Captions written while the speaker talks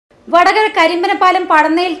വടകര കരിമ്പനപ്പാലം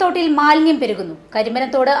പടന്നയിൽ തോട്ടിൽ മാലിന്യം പെരുകുന്നു.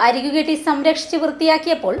 കരിമ്പനത്തോട് അരികുകെട്ടി സംരക്ഷിച്ച്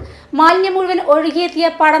വൃത്തിയാക്കിയപ്പോൾ മാലിന്യം മുഴുവൻ ഒഴുകിയെത്തിയ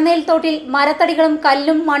പടന്നയിൽ തോട്ടിൽ മരത്തടികളും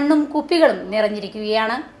കല്ലും മണ്ണും കുപ്പികളും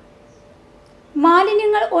നിറഞ്ഞിരിക്കുകയാണ്.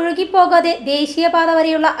 മാലിന്യങ്ങൾ ഒഴുകിപ്പോകാതെ ദേശീയപാത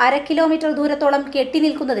വരെയുള്ള 1/2 കിലോമീറ്റർ ദൂരത്തോളം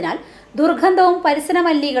കെട്ടിനിൽക്കുന്നതിനാൽ ദുർഗന്ധവും പരിസര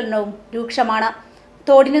മലിനീകരണവും രൂക്ഷമാണ്.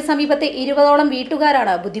 തോടിനു സമീപത്തെ 20ഓളം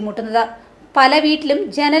വീട്ടുകാരാണ് ബുദ്ധിമുട്ടുന്നത്. പല വീട്ടിലും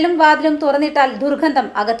ജനലും വാതിലും തുറന്നിട്ടാൽ ദുർഗന്ധം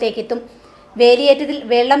അകത്തേക്കെത്തും. വേലിയേറ്റത്തിൽ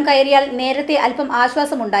വെള്ളം കയറിയാൽ നേരത്തെ അല്പം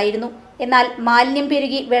ആശ്വാസമുണ്ടായിരുന്നു. എന്നാൽ മാലിന്യം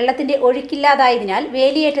പെരുകി വെള്ളത്തിന്റെ ഒഴുക്കില്ലാതായതിനാൽ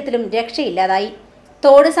വേലിയേറ്റത്തിലും രക്ഷയില്ലാതായി.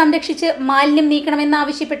 തോട് സംരക്ഷിച്ച് മാലിന്യം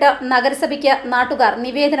നീക്കണമെന്നാവശ്യപ്പെട്ട് നഗരസഭയ്ക്ക് നാട്ടുകാർ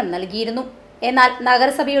നിവേദനം നൽകിയിരുന്നു. എന്നാൽ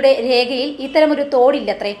നഗരസഭയുടെ രേഖയിൽ ഇത്തരമൊരു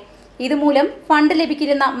തോടില്ലത്രേ. ഇതുമൂലം ഫണ്ട്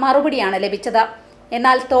ലഭിക്കില്ലെന്ന മറുപടിയാണ് ലഭിച്ചത്.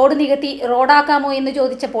 എന്നാൽ തോട് നികത്തി റോഡാക്കാമോ എന്ന്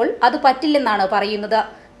ചോദിച്ചപ്പോൾ അത് പറ്റില്ലെന്നാണ് പറയുന്നത്.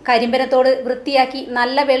 കരിമ്പനത്തോട് വൃത്തിയാക്കി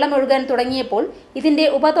നല്ല വെള്ളം ഒഴുകാൻ തുടങ്ങിയപ്പോൾ ഇതിന്റെ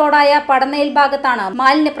ഉപതോടായ പടന്നയിൽ ഭാഗത്താണ്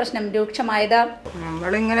മാലിന്യ പ്രശ്നം രൂക്ഷമായത്.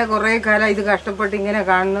 നമ്മളിങ്ങനെ കുറെ കാലം ഇത് കഷ്ടപ്പെട്ട് ഇങ്ങനെ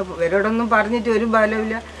കാണുന്നു. ഇവരോടൊന്നും പറഞ്ഞിട്ട് ഒരു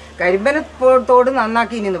ബലമില്ല. കരിമ്പനത്തോട്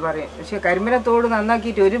നന്നാക്കിന്ന് പറയും, പക്ഷെ കരിമ്പനത്തോട്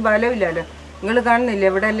നന്നാക്കിയിട്ട് ഒരു ബലമില്ലല്ലോ. നിങ്ങൾ കാണുന്നില്ല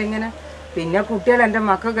എവിടെയല്ല ഇങ്ങനെ. പിന്നെ കുട്ടികൾ എൻ്റെ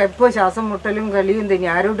മക്കൾക്ക് എപ്പോൾ ശ്വാസം മുട്ടലും കളിയും തന്നെ.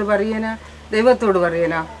 ആരോട് പറയാനാ? ദൈവത്തോട്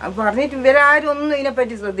പറയാനാ? അപ്പം പറഞ്ഞിട്ട് ഇവരാരും ഒന്നും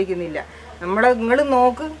ഇതിനെപ്പറ്റി ശ്രദ്ധിക്കുന്നില്ല. നിങ്ങൾ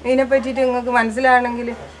നോക്ക്, ഇതിനെ പറ്റിയിട്ട് നിങ്ങൾക്ക് മനസ്സിലാണെങ്കിൽ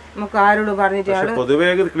നമുക്ക് ആരോട് പറഞ്ഞിട്ട്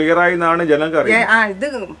ഇത്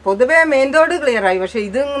പൊതുവെ മെയിൻതോട് ക്ലിയർ ആയി. പക്ഷെ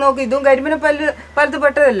ഇത് നോക്ക്, ഇതും കരിമ്പിനെ പലത്ത്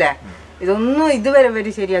പെട്ടതല്ലേ. ഇതൊന്നും ഇതുവരെ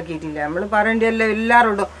ഇവര് ശരിയാക്കിയിട്ടില്ല. നമ്മൾ പറയേണ്ടല്ലോ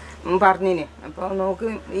എല്ലാവരോടും പറഞ്ഞിന്. അപ്പോൾ നോക്ക്,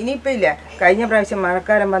 ഇനിയിപ്പോൾ ഇല്ല. കഴിഞ്ഞ പ്രാവശ്യം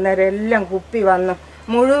മഴക്കാലം വന്നേരം എല്ലാം കുപ്പി വന്ന്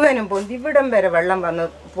മുഴുവനും ഇവിടം വരെ വെള്ളം വന്ന്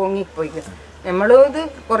പൊങ്ങിപ്പോയി. നമ്മളും ഇത്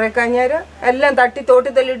കുറെ കഴിഞ്ഞേരം എല്ലാം തട്ടി തോട്ടി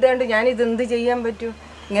തല്ലിട്ടാണ്ട് ഞാനിത് എന്ത് ചെയ്യാൻ പറ്റും?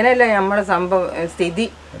 ഇങ്ങനെയല്ല നമ്മളെ സംഭവം സ്ഥിതി.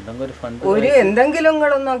 ഒരു എന്തെങ്കിലും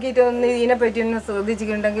നിങ്ങളൊന്ന് നോക്കിയിട്ട് ഒന്ന് ഇതിനെപ്പറ്റി ഒന്ന്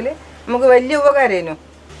ശ്രദ്ധിച്ചിട്ടുണ്ടെങ്കിൽ നമുക്ക് വലിയ ഉപകാരമായിരുന്നു.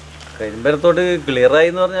 കരിമ്പനത്തോട്ട്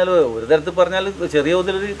ക്ലിയറായി എന്ന് പറഞ്ഞാൽ ഒരു തരത്തിൽ പറഞ്ഞാൽ ചെറിയ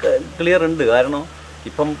തോതിലൊരു ക്ലിയർ ഉണ്ട്. കാരണം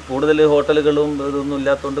ഇപ്പം കൂടുതൽ ഹോട്ടലുകളും ഇതൊന്നും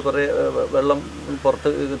ഇല്ലാത്തതുകൊണ്ട് കുറേ വെള്ളം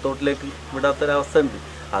പുറത്ത് തോട്ടിലേക്ക് വിടാത്തൊരവസ്ഥ ഉണ്ട്.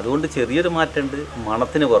 അതുകൊണ്ട് ചെറിയൊരു മാറ്റമുണ്ട്,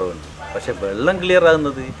 മണത്തിന് കുറവുണ്ട്. പക്ഷെ വെള്ളം ക്ലിയർ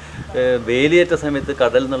ആകുന്നത് വേലിയേറ്റ സമയത്ത്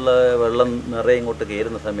കടലിൽ നിന്നുള്ള വെള്ളം നിറയെ ഇങ്ങോട്ട്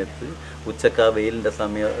കയറുന്ന സമയത്ത് ഉച്ചക്ക വെയിലിൻ്റെ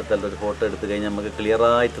സമയത്തുള്ള ഒരു ഫോട്ടോ എടുത്തു കഴിഞ്ഞാൽ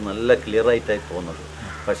നമുക്ക് നല്ല ക്ലിയറായിട്ടായി തോന്നുന്നത്.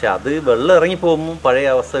 പക്ഷെ അത് വെള്ളം ഇറങ്ങിപ്പോകുമ്പോൾ പഴയ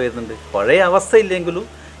അവസ്ഥ വരുന്നുണ്ട്. പഴയ അവസ്ഥ ഇല്ലെങ്കിലും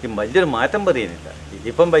ഈ വലിയൊരു മാറ്റം പറയുന്നില്ല.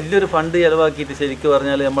 ഇതിപ്പം വലിയൊരു ഫണ്ട് ചിലവാക്കിയിട്ട് ശരിക്കും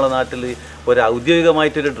പറഞ്ഞാൽ നമ്മളെ നാട്ടിൽ ഒരു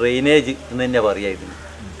ഔദ്യോഗികമായിട്ടൊരു ഡ്രെയിനേജ് എന്ന് തന്നെ പറയാം. ഇതിന്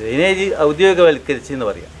ഡ്രെയിനേജ് ഔദ്യോഗികവൽക്കരിച്ചെന്ന്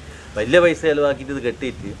പറയാം. വലിയ പൈസ ചിലവാക്കിയിട്ട് ഇത്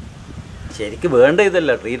കെട്ടിയിട്ട് ശരിക്കും വേണ്ട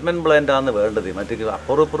ഇതല്ല, ട്രീറ്റ്മെൻറ്റ് പ്ലാന്റാണ് വേണ്ടത്. മറ്റേ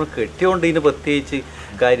അപ്പുറം ഇപ്പുറം കെട്ടിയോണ്ട് ഇതിന് പ്രത്യേകിച്ച്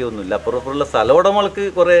കാര്യമൊന്നുമില്ല. അപ്പുറം ഇപ്പുറമുള്ള സ്ഥലമുടമകൾക്ക്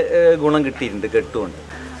കുറേ ഗുണം കിട്ടിയിട്ടുണ്ട് കെട്ടുകൊണ്ട്.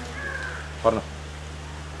 പറഞ്ഞു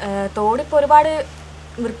തോടിപ്പോൾ ഒരുപാട്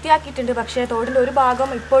വൃത്തിയാക്കിയിട്ടുണ്ട്. പക്ഷേ തോടിൻ്റെ ഒരു ഭാഗം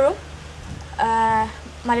ഇപ്പോഴും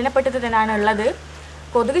മലിനപ്പെട്ടിട്ട് തന്നെയാണ് ഉള്ളത്.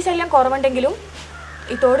 കൊതുക് ശല്യം കുറവുണ്ടെങ്കിലും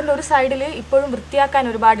ഈ തോടിൻ്റെ ഒരു സൈഡിൽ ഇപ്പോഴും വൃത്തിയാക്കാൻ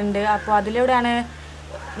ഒരുപാടുണ്ട്. അപ്പോൾ അതിലൂടെയാണ്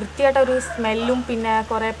വൃത്തിയായിട്ട ഒരു സ്മെല്ലും പിന്നെ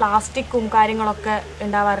കുറേ പ്ലാസ്റ്റിക്കും കാര്യങ്ങളൊക്കെ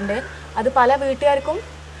ഉണ്ടാവാറുണ്ട്. അത് പല വീട്ടുകാർക്കും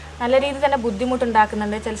നല്ല രീതിയിൽ തന്നെ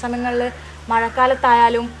ബുദ്ധിമുട്ടുണ്ടാക്കുന്നുണ്ട്. ചില സമയങ്ങളിൽ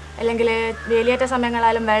മഴക്കാലത്തായാലും അല്ലെങ്കിൽ വേലിയേറ്റ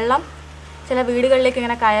സമയങ്ങളായാലും വെള്ളം ചില വീടുകളിലേക്ക്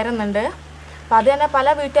ഇങ്ങനെ കയറുന്നുണ്ട്. അപ്പോൾ അത് തന്നെ പല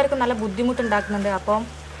വീട്ടുകാർക്കും നല്ല ബുദ്ധിമുട്ടുണ്ടാക്കുന്നുണ്ട്. അപ്പം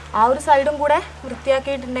ആ ഒരു സൈഡും കൂടെ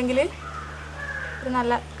വൃത്തിയാക്കിയിട്ടുണ്ടെങ്കിൽ ഒരു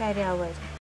നല്ല കാര്യമാവുമായിരുന്നു.